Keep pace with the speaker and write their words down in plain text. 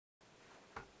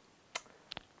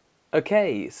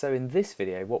Okay, so in this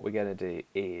video what we're going to do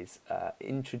is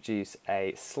introduce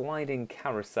a sliding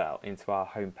carousel into our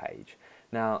homepage.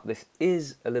 Now this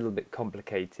is a little bit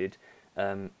complicated.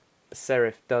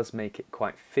 Serif does make it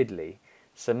quite fiddly,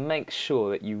 so make sure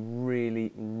that you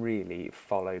really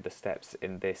follow the steps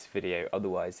in this video,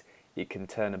 otherwise it can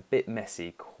turn a bit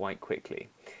messy quite quickly.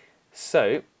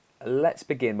 So let's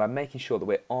begin by making sure that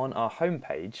we're on our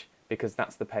homepage, because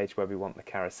that's the page where we want the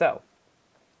carousel.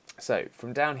 So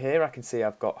from down here I can see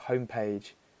I've got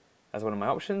homepage as one of my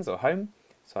options, or home,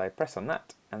 so I press on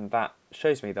that and that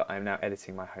shows me that I'm now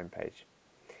editing my homepage.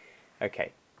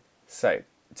 Okay, so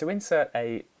to insert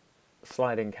a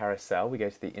sliding carousel we go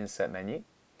to the insert menu,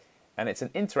 and it's an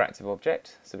interactive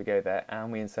object, so we go there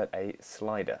and we insert a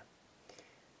slider.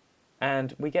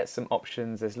 And we get some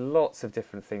options. There's lots of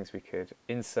different things we could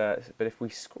insert, but if we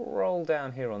scroll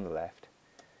down here on the left,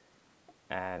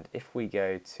 and if we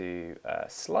go to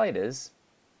sliders,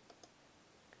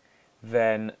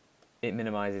 then it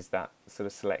minimizes that sort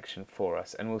of selection for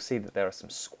us, and we'll see that there are some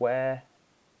square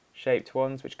shaped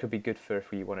ones which could be good for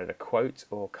if we wanted a quote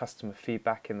or customer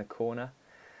feedback in the corner.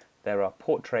 There are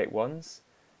portrait ones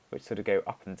which sort of go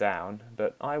up and down,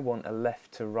 but I want a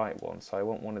left to right one, so I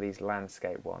want one of these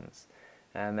landscape ones,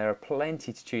 and there are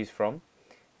plenty to choose from.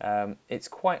 It's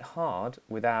quite hard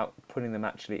without putting them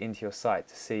actually into your site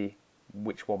to see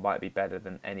which one might be better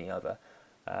than any other,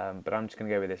 but I'm just going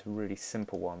to go with this really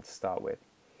simple one to start with.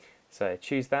 So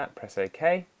choose that, press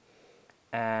OK,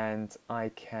 and I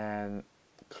can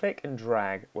click and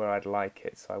drag where I'd like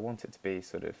it. So I want it to be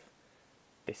sort of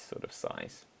this sort of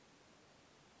size,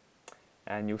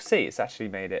 and you'll see it's actually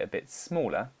made it a bit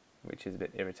smaller, which is a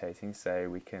bit irritating, so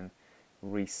we can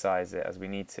resize it as we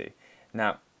need to.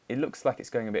 Now it looks like it's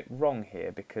going a bit wrong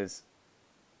here because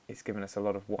it's given us a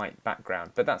lot of white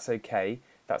background, but that's okay.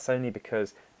 That's only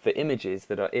because the images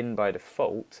that are in by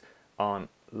default aren't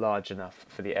large enough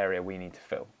for the area we need to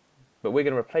fill. But we're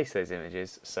going to replace those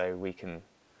images so we can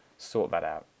sort that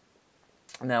out.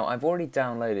 Now I've already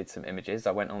downloaded some images.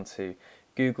 I went onto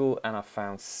Google and I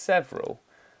found several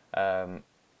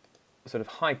sort of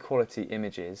high quality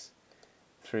images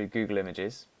through Google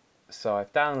Images. So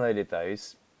I've downloaded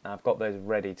those and I've got those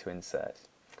ready to insert.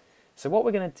 So what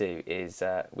we're going to do is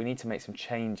we need to make some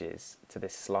changes to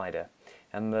this slider,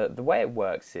 and the way it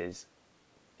works is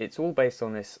it's all based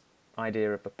on this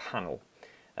idea of a panel.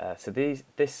 So this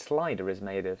slider is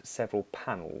made of several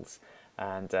panels,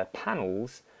 and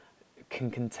panels can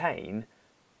contain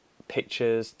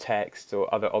pictures, text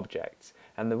or other objects,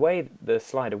 and the way the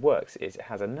slider works is it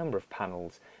has a number of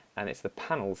panels, and it's the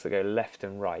panels that go left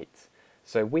and right.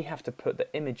 So we have to put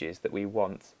the images that we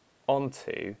want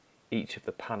onto each of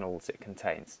the panels it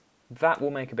contains. That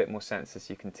will make a bit more sense as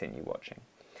you continue watching.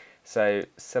 So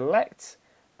select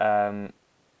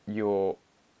your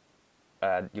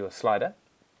slider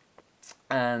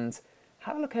and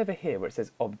have a look over here where it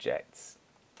says objects.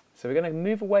 So we're going to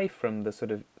move away from the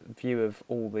sort of view of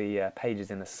all the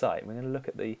pages in the site. We're going to look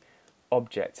at the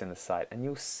objects in the site, and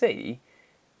you'll see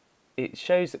it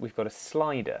shows that we've got a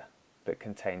slider that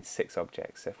contains 6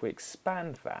 objects. So if we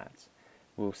expand that,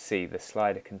 we'll see the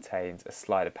slider contains a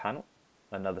slider panel,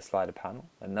 another slider panel,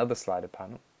 another slider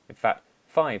panel, in fact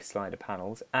 5 slider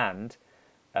panels, and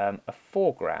a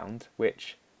foreground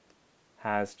which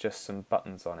has just some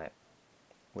buttons on it,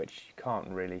 which you can't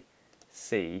really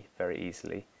see very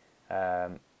easily.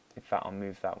 In fact, I'll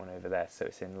move that one over there so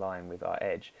it's in line with our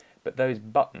edge. But those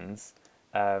buttons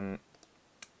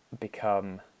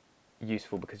become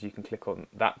useful because you can click on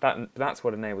that. That's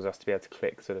what enables us to be able to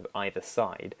click sort of either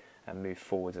side and move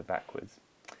forwards and backwards.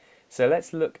 So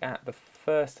let's look at the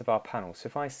first of our panels. So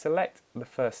if I select the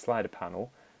first slider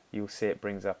panel, you'll see it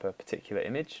brings up a particular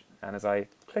image, and as I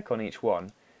click on each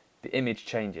one, the image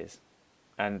changes,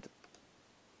 and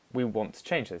we want to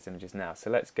change those images now.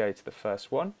 So let's go to the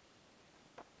first one,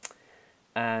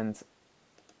 and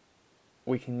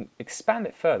we can expand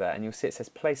it further, and you'll see it says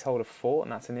placeholder 4,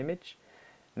 and that's an image.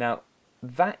 Now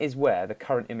that is where the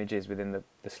current image is within the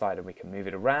slider. We can move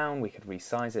it around, we could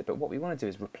resize it, but what we want to do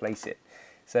is replace it.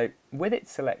 So with it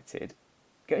selected,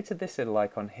 go to this little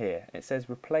icon here. It says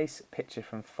replace picture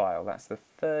from file. That's the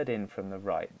third in from the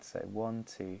right. So 1,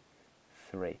 2,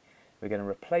 3. We're going to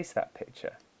replace that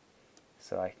picture.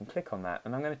 So I can click on that,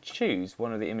 and I'm going to choose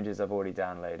one of the images I've already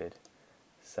downloaded.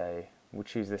 So we'll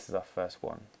choose this as our first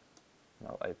one, and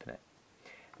I'll open it.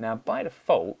 Now by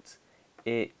default,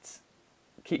 it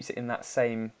keeps it in that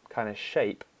same kind of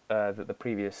shape that the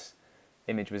previous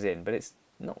image was in, but it's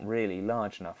not really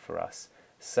large enough for us.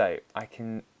 So I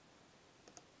can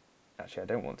actually I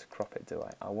don't want to crop it, do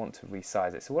I? I want to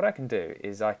resize it. So what I can do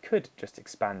is I could just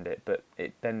expand it, but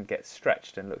it then gets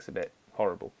stretched and looks a bit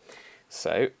horrible.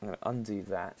 So I'm going to undo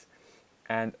that,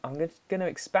 and I'm going to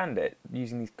expand it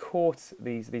using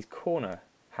these corner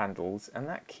handles, and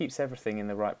that keeps everything in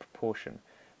the right proportion.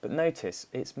 But notice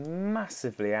it's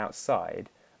massively outside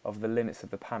of the limits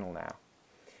of the panel now.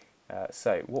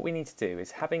 So what we need to do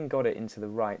is, having got it into the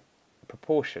right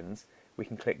proportions, we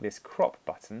can click this crop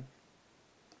button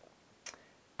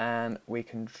and we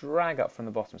can drag up from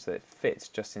the bottom so that it fits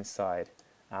just inside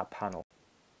our panel.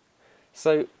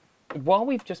 So while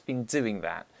we've just been doing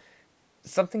that,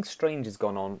 something strange has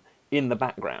gone on in the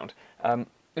background.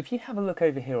 If you have a look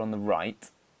over here on the right,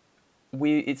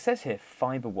 it says here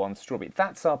Fiber 1 Strawberry.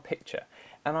 That's our picture,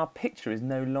 and our picture is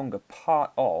no longer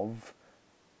part of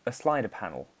a slider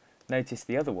panel. Notice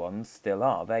the other ones still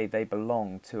are. They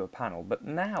belong to a panel, but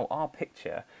now our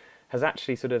picture has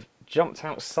actually sort of jumped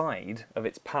outside of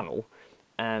its panel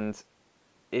and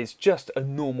is just a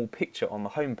normal picture on the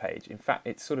home page. In fact,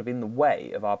 it's sort of in the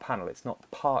way of our panel. It's not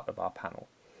part of our panel.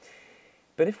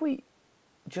 But if we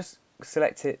just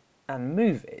select it and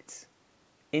move it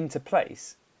into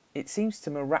place, it seems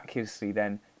to miraculously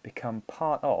then become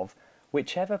part of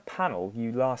whichever panel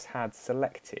you last had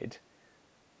selected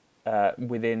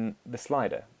within the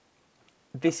slider.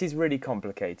 This is really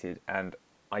complicated, and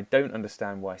I don't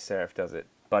understand why Serif does it,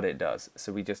 but it does.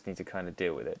 So we just need to kind of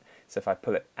deal with it. So if I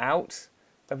pull it out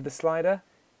of the slider,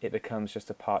 it becomes just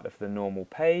a part of the normal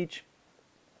page,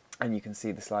 and you can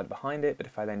see the slider behind it. But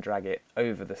if I then drag it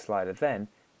over the slider, then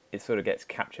it sort of gets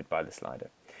captured by the slider.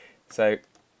 So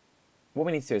what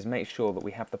we need to do is make sure that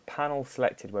we have the panel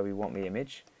selected where we want the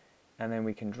image, and then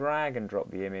we can drag and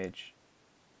drop the image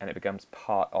and it becomes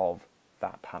part of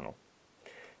that panel.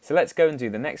 So let's go and do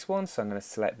the next one. So I'm going to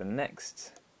select the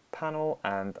next panel,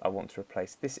 and I want to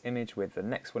replace this image with the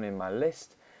next one in my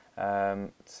list.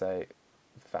 So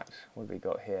in fact, what have we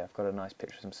got here? I've got a nice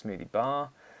picture of some smoothie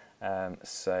bar.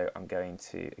 So I'm going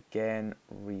to again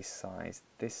resize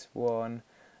this one.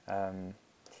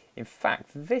 In fact,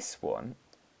 this one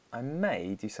I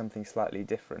may do something slightly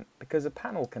different, because a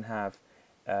panel can have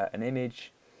an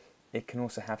image, it can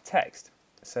also have text.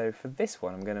 So for this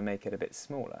one I'm going to make it a bit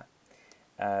smaller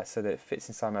so that it fits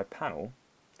inside my panel,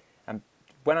 and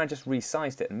when I just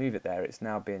resized it and move it there, it's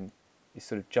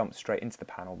sort of jumped straight into the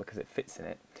panel because it fits in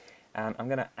it. And I'm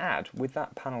going to add, with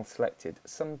that panel selected,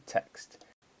 some text.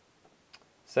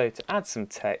 So to add some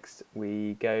text,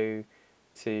 we go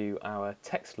to our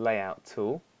text layout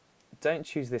tool. Don't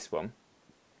choose this one.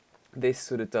 This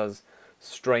sort of does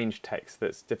strange text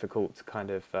that's difficult to kind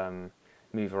of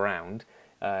move around.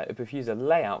 If we use a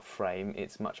layout frame,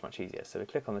 it's much easier. So we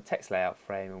click on the text layout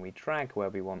frame and we drag where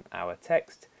we want our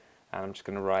text, and I'm just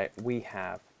going to write, we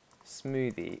have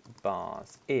smoothie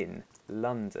bars in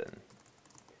London,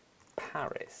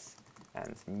 Paris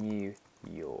and New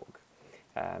York.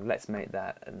 Let's make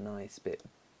that a nice bit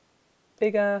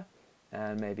bigger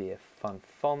and maybe a fun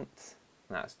font.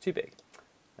 That's too big.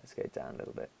 Let's go down a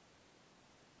little bit.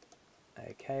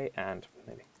 Okay, and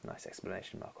maybe a nice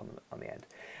exclamation mark on the end.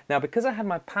 Now, because I have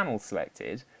my panel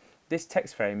selected, this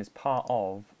text frame is part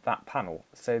of that panel,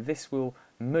 so this will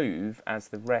move as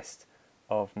the rest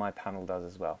of my panel does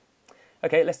as well.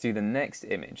 Okay, let's do the next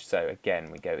image. So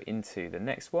again, we go into the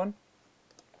next one,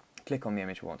 click on the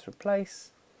image we want to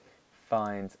replace,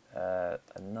 find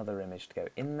another image to go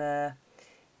in there.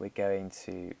 We're going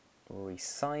to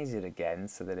resize it again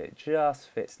so that it just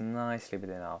fits nicely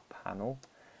within our panel.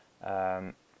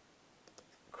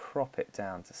 Crop it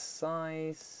down to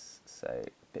size, so a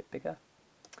bit bigger,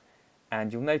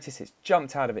 and you'll notice it's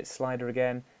jumped out of its slider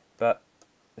again, but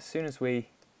as soon as we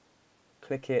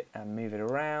click it and move it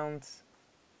around,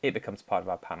 it becomes part of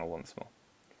our panel once more.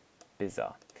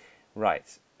 Bizarre.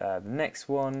 Right, the next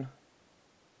one,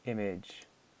 image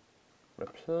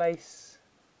replace,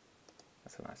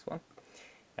 that's a nice one.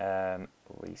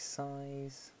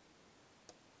 Resize,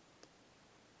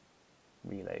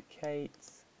 relocate,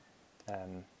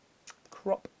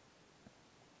 crop.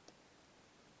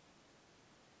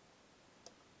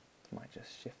 Might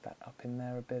just shift that up in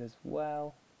there a bit as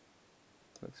well.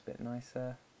 Looks a bit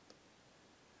nicer.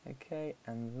 Okay,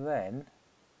 and then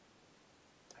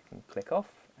I can click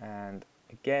off, and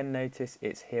again notice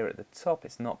it's here at the top.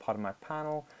 It's not part of my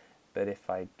panel, but if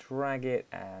I drag it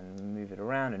and move it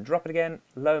around and drop it again,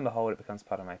 lo and behold, it becomes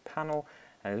part of my panel.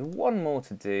 And there's one more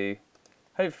to do.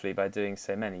 Hopefully by doing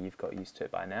so many you've got used to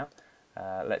it by now.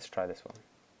 Let's try this one.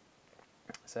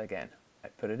 So again, I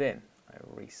put it in, I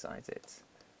resize it,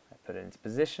 I put it into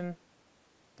position,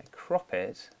 I crop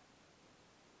it,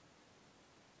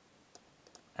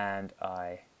 and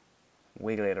I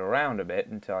wiggle it around a bit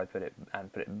until I put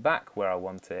it back where I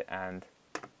want it, and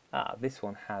this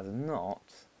one has not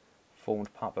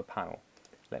formed part of a panel.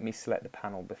 Let me select the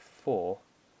panel before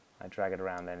I drag it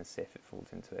around then and see if it falls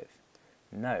into it.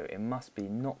 No, it must be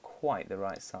not quite the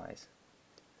right size.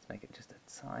 Let's make it just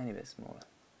a tiny bit smaller.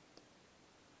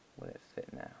 Will it fit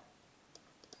now?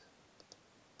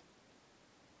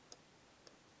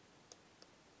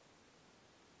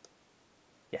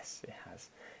 Yes, it has.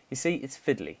 You see, it's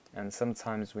fiddly, and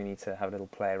sometimes we need to have a little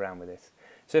play around with this.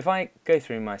 So if I go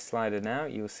through my slider now,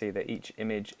 you'll see that each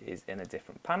image is in a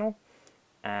different panel,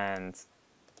 and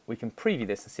we can preview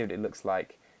this and see what it looks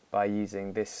like by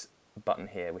using this button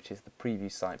here, which is the preview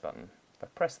site button. If I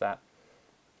press that,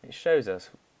 it shows us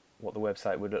what the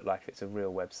website would look like if it's a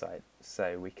real website.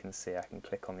 So we can see I can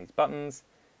click on these buttons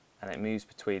and it moves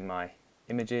between my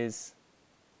images.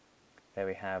 There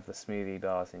we have the smoothie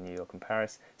bars in New York and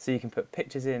Paris. So you can put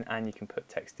pictures in and you can put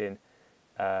text in.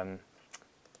 And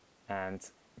do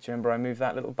you remember I moved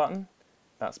that little button?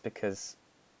 That's because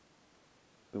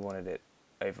we wanted it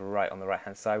over right on the right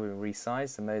hand side. We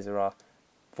resized, and those are our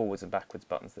forwards and backwards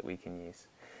buttons that we can use.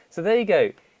 So there you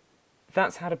go.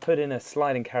 That's how to put in a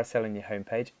sliding carousel in your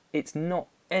homepage. It's not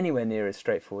anywhere near as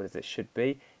straightforward as it should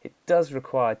be. It does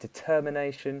require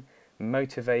determination,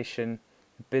 motivation,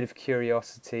 a bit of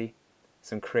curiosity,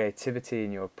 some creativity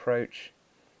in your approach,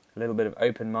 a little bit of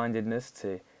open-mindedness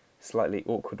to slightly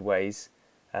awkward ways,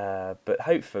 but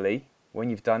hopefully when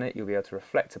you've done it you'll be able to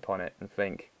reflect upon it and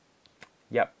think,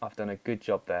 yep, I've done a good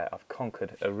job there, I've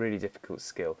conquered a really difficult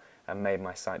skill and made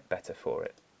my site better for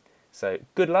it. So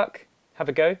good luck, have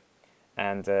a go,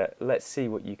 and let's see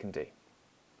what you can do.